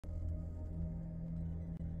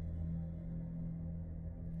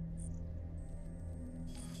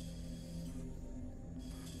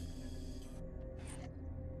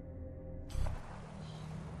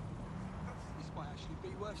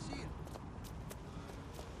worth seeing.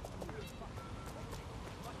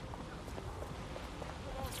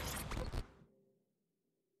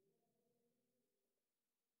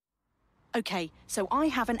 Okay, so I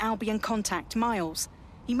have an Albion contact, Miles.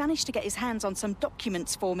 He managed to get his hands on some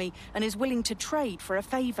documents for me and is willing to trade for a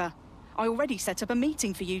favor. I already set up a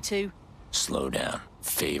meeting for you two. Slow down.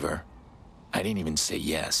 Favor? I didn't even say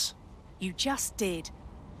yes. You just did.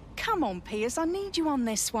 Come on, Pearce, I need you on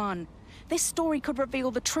this one. This story could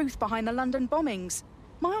reveal the truth behind the London bombings.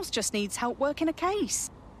 Miles just needs help working a case.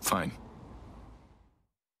 Fine.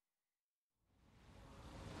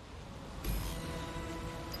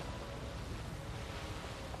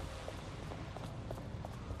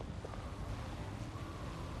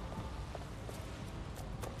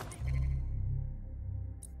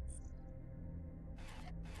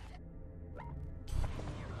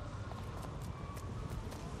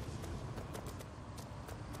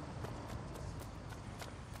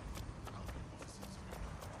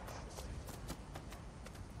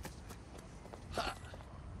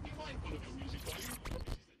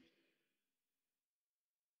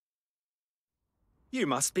 You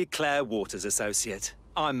must be Claire Waters' associate.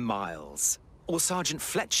 I'm Miles. Or Sergeant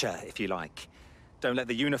Fletcher, if you like. Don't let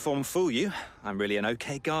the uniform fool you. I'm really an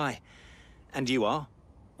okay guy. And you are?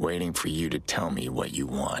 Waiting for you to tell me what you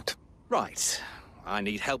want. Right. I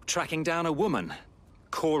need help tracking down a woman.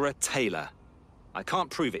 Cora Taylor. I can't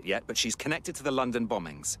prove it yet, but she's connected to the London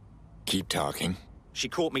bombings. Keep talking. She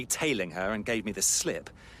caught me tailing her and gave me the slip.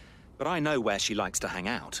 But I know where she likes to hang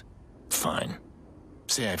out. Fine.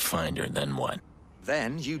 Say I find her, then what?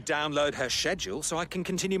 Then you download her schedule so I can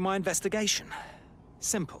continue my investigation.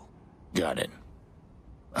 Simple. Got it.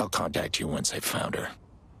 I'll contact you once I've found her.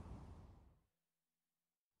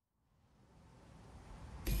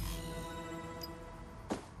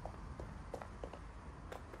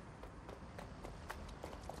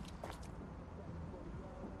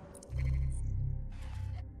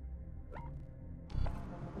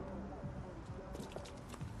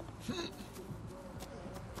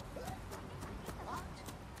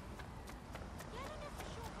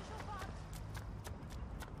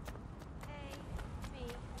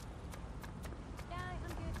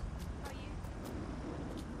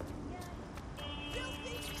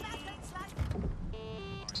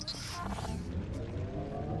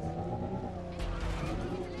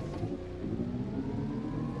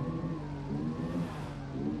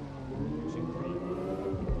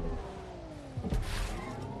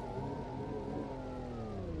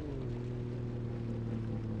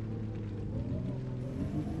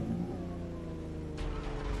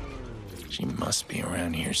 She must be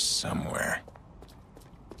around here somewhere.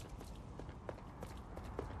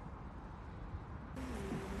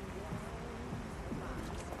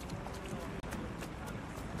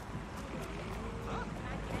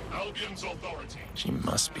 Albion's authority. She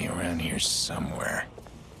must be around here somewhere.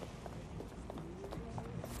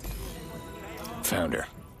 Found her.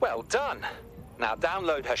 Well done. Now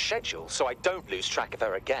download her schedule so I don't lose track of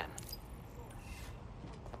her again.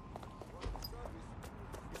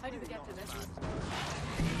 How do we get to this?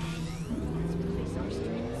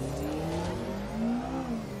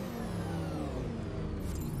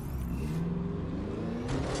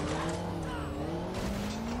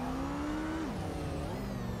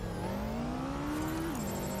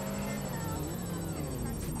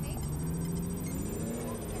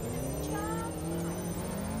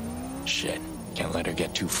 Shit. Can't let her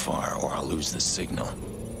get too far or I'll lose the signal.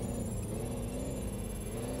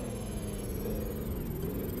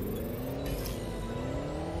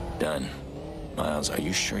 Done. Miles, are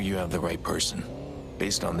you sure you have the right person?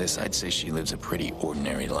 Based on this, I'd say she lives a pretty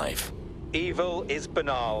ordinary life. Evil is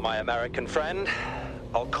banal, my American friend.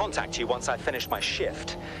 I'll contact you once I finish my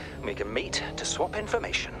shift. We can meet to swap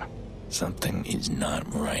information. Something is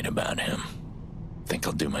not right about him. Think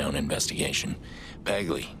I'll do my own investigation.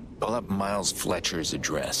 Bagley, pull up Miles Fletcher's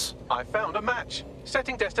address. I found a match.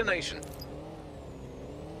 Setting destination.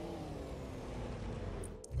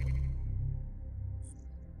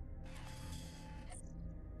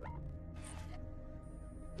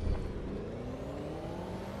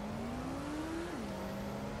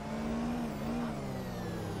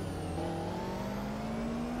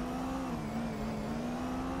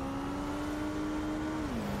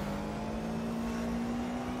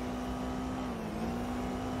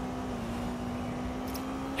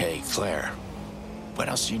 Hey, Claire. What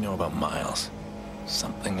else do you know about Miles?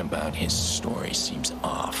 Something about his story seems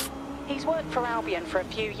off. He's worked for Albion for a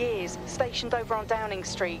few years, stationed over on Downing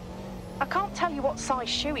Street. I can't tell you what size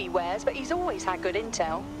shoe he wears, but he's always had good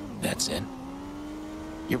intel. That's it?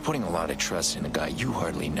 You're putting a lot of trust in a guy you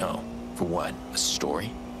hardly know. For what? A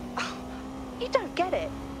story? You don't get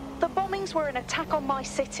it. The bombings were an attack on my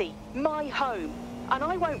city, my home. And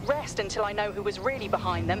I won't rest until I know who was really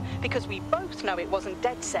behind them, because we both know it wasn't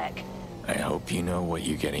DedSec. I hope you know what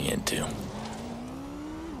you're getting into.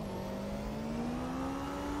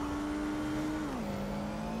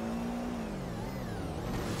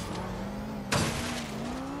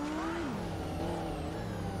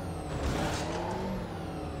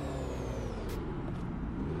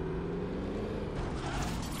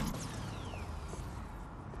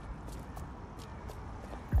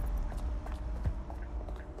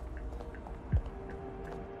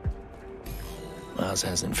 Miles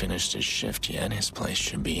hasn't finished his shift yet. His place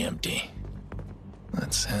should be empty.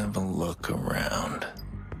 Let's have a look around.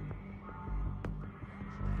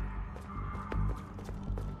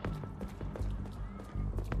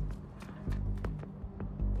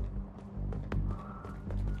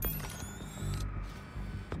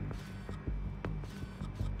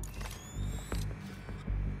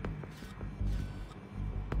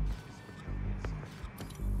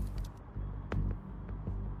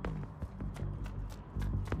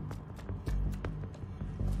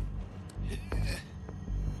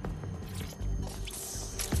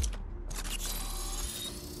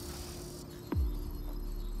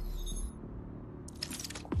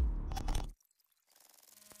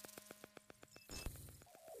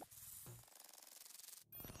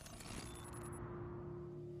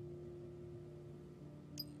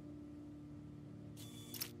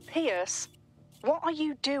 Pearce, what are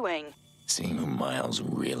you doing? Seeing who Miles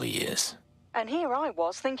really is. And here I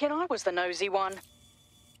was thinking I was the nosy one.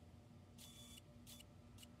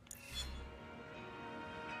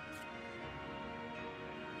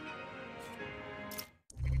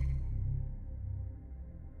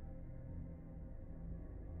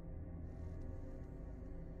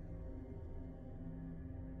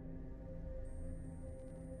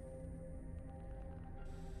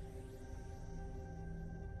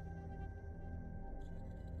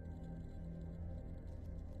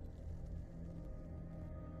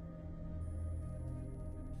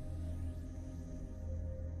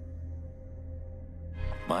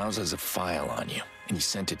 Miles has a file on you, and he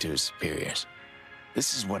sent it to his superiors.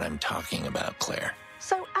 This is what I'm talking about, Claire.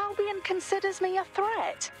 So Albion considers me a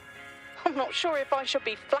threat? I'm not sure if I should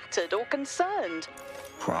be flattered or concerned.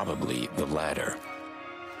 Probably the latter.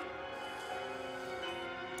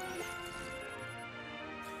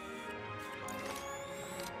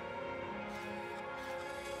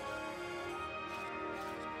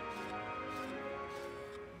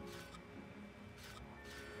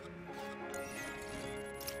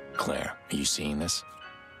 Claire, are you seeing this?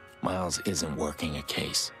 Miles isn't working a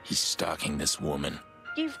case. He's stalking this woman.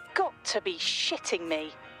 You've got to be shitting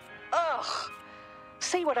me. Ugh!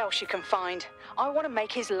 See what else you can find. I want to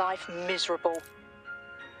make his life miserable.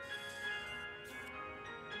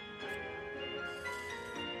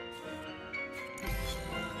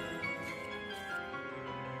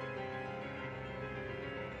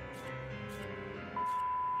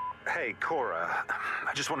 Hey, Cora.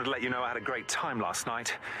 I just wanted to let you know I had a great time last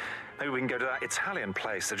night. Maybe we can go to that Italian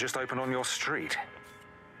place that just opened on your street.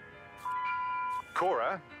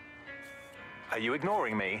 Cora? Are you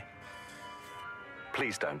ignoring me?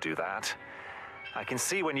 Please don't do that. I can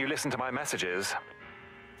see when you listen to my messages.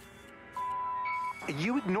 Are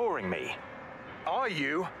you ignoring me? Are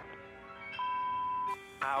you?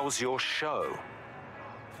 How's your show?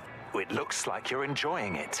 It looks like you're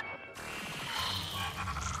enjoying it.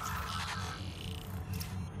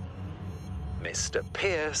 Mr.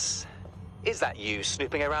 Pearce, is that you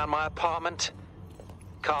snooping around my apartment?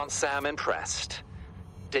 Can't say I'm impressed.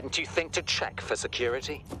 Didn't you think to check for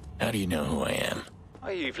security? How do you know who I am? Oh,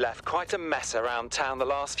 you've left quite a mess around town the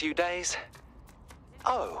last few days.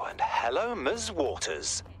 Oh, and hello, Ms.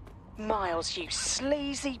 Waters. Miles, you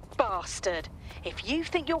sleazy bastard. If you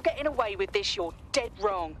think you're getting away with this, you're dead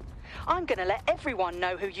wrong. I'm gonna let everyone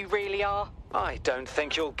know who you really are. I don't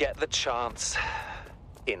think you'll get the chance.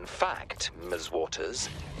 In fact, Ms. Waters,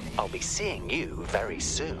 I'll be seeing you very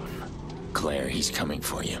soon. Claire, he's coming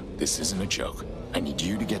for you. This isn't a joke. I need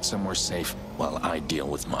you to get somewhere safe while I deal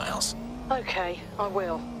with Miles. Okay, I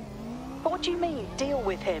will. But what do you mean, deal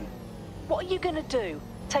with him? What are you gonna do?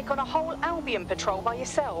 Take on a whole Albion patrol by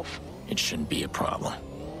yourself? It shouldn't be a problem.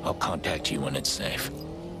 I'll contact you when it's safe.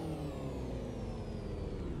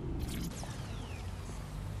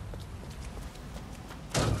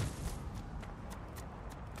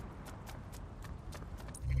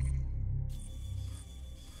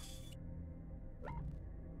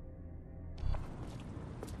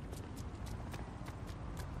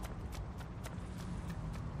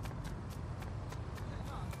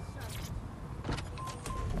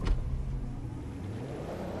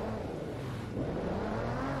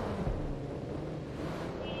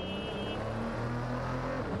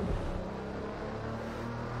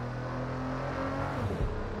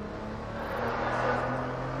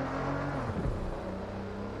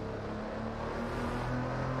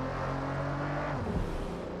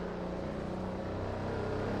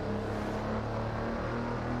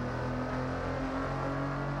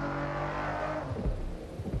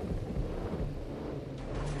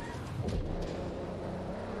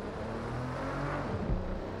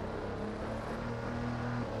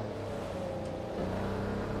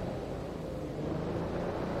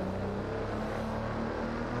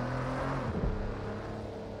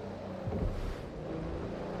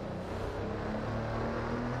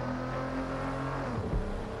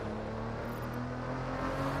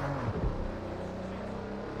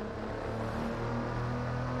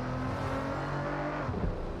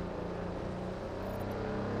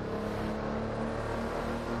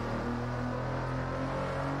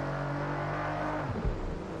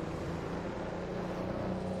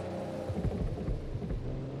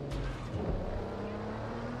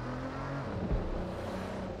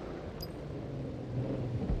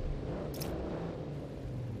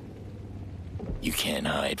 You can't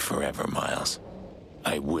hide forever, Miles.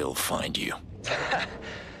 I will find you.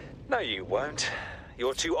 No, you won't.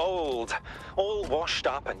 You're too old, all washed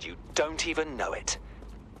up, and you don't even know it.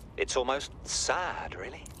 It's almost sad,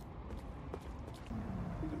 really.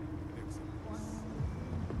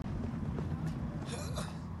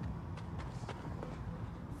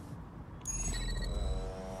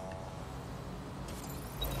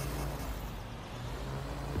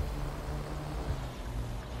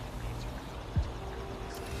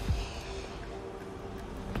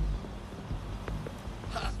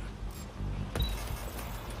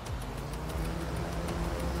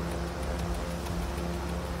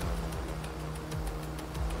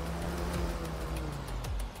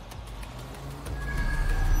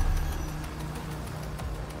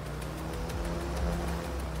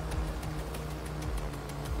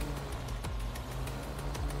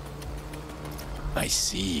 I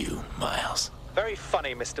see you, Miles. Very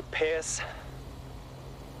funny, Mr. Pearce.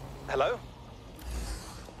 Hello?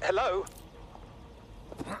 Hello?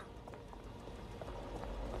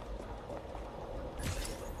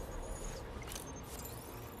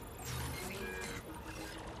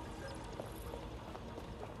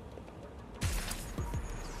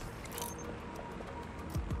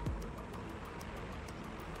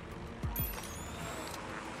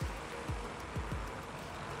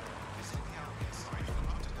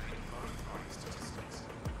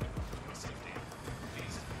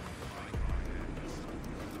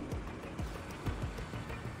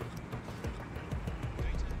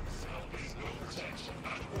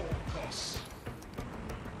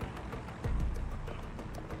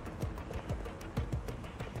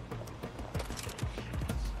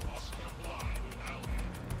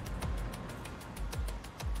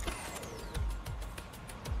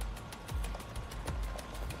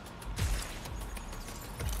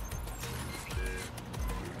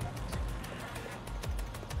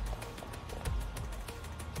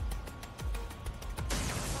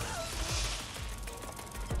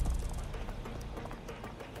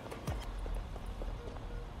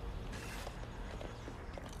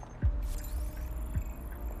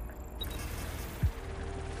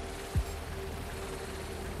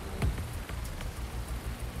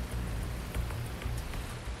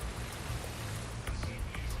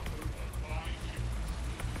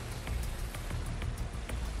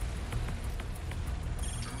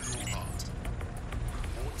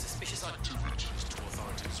 Activities to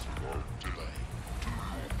authorities without delay. Do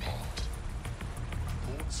your part.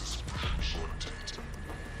 Report suspicious activity.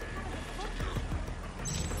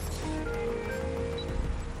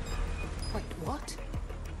 Wait, what?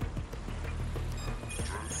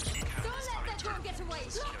 Don't let that door get away!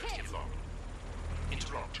 Lock it!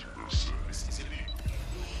 Interrupting their service is illegal.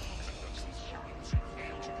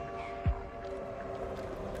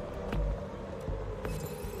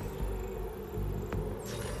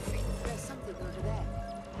 There's something over there.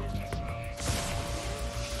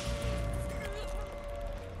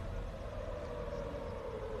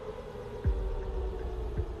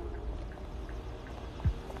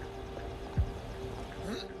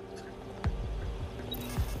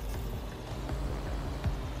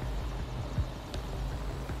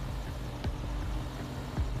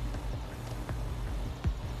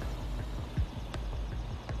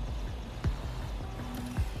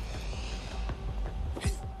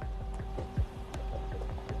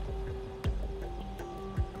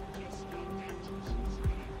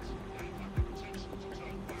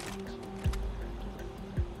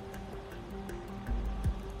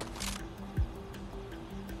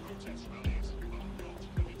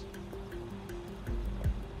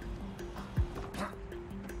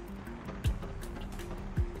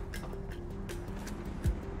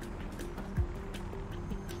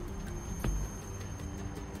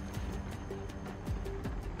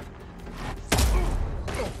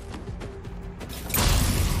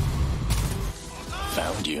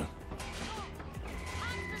 Found you.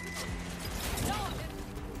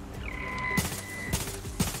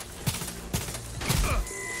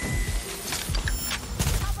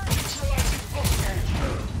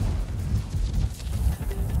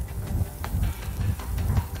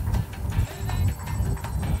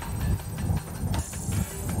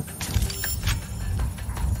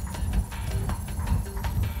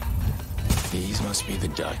 These must be the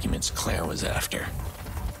documents Claire was after.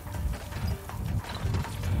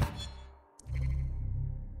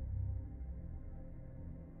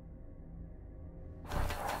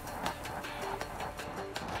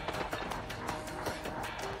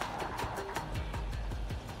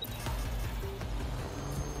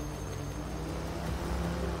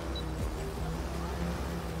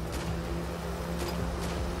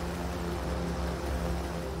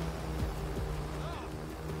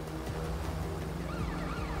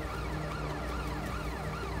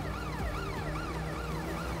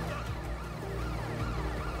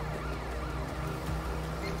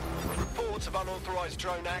 reports of unauthorized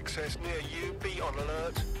drone access near you. Be on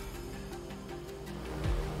alert.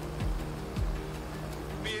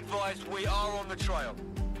 Be advised, we are on the trail.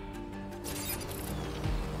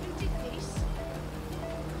 You did this.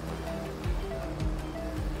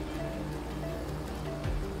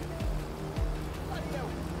 Bloody hell.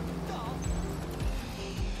 Stop.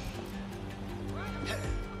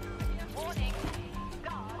 Warning.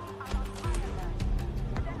 Guards are on fire alert.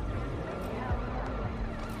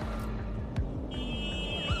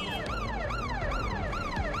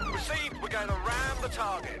 Received. We're going to ram the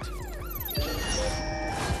target.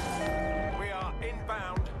 We are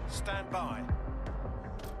inbound. Stand by.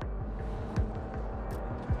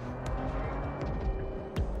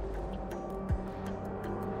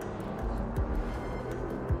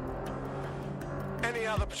 Any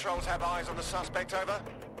other patrols have eyes on the suspect, over?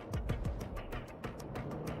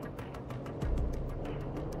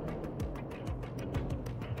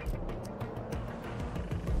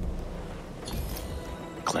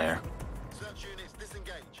 Claire? Search units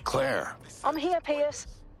disengage. Claire? I'm here, Pearce.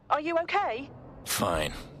 Are you okay?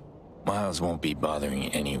 Fine. Miles won't be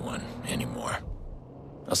bothering anyone anymore.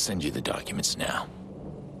 I'll send you the documents now.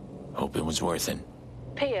 Hope it was worth it.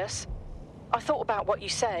 Pearce, I thought about what you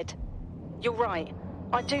said. You're right.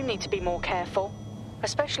 I do need to be more careful,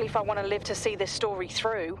 especially if I want to live to see this story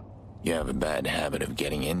through. You have a bad habit of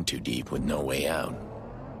getting in too deep with no way out.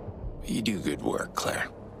 You do good work, Claire.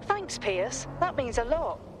 Thanks, Pearce. That means a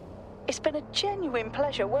lot. It's been a genuine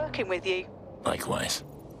pleasure working with you. Likewise.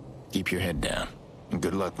 Keep your head down, and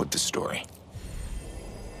good luck with the story.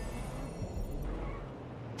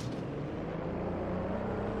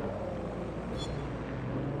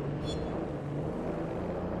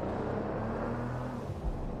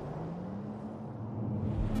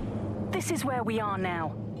 This is where we are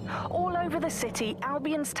now. All over the city,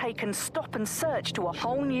 Albion's taken stop and search to a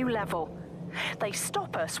whole new level. They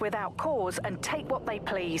stop us without cause and take what they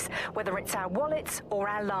please, whether it's our wallets or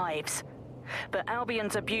our lives. But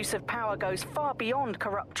Albion's abuse of power goes far beyond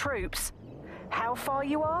corrupt troops. How far,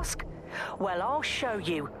 you ask? Well, I'll show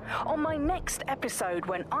you on my next episode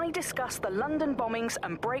when I discuss the London bombings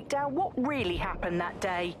and break down what really happened that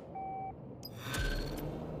day.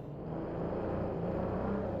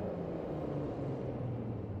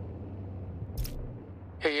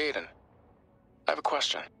 Hey, Aiden. I have a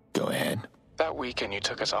question. Go ahead. That weekend you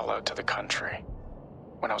took us all out to the country.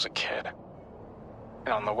 When I was a kid.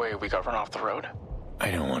 And on the way, we got run off the road.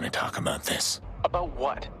 I don't want to talk about this. About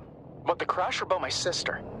what? About the crash or about my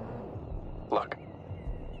sister? Look.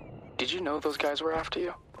 Did you know those guys were after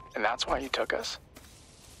you? And that's why you took us?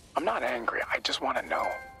 I'm not angry. I just want to know.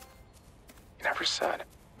 You never said.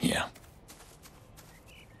 Yeah.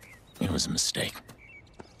 It was a mistake.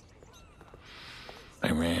 I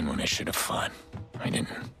ran when I should have fought. I didn't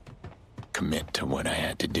commit to what I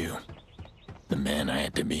had to do. The man I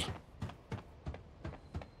had to be.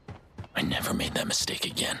 I never made that mistake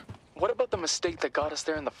again. What about the mistake that got us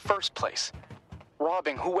there in the first place?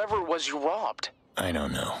 Robbing whoever it was you robbed. I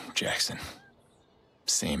don't know, Jackson.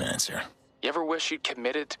 Same answer. You ever wish you'd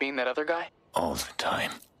committed to being that other guy? All the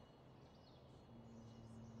time.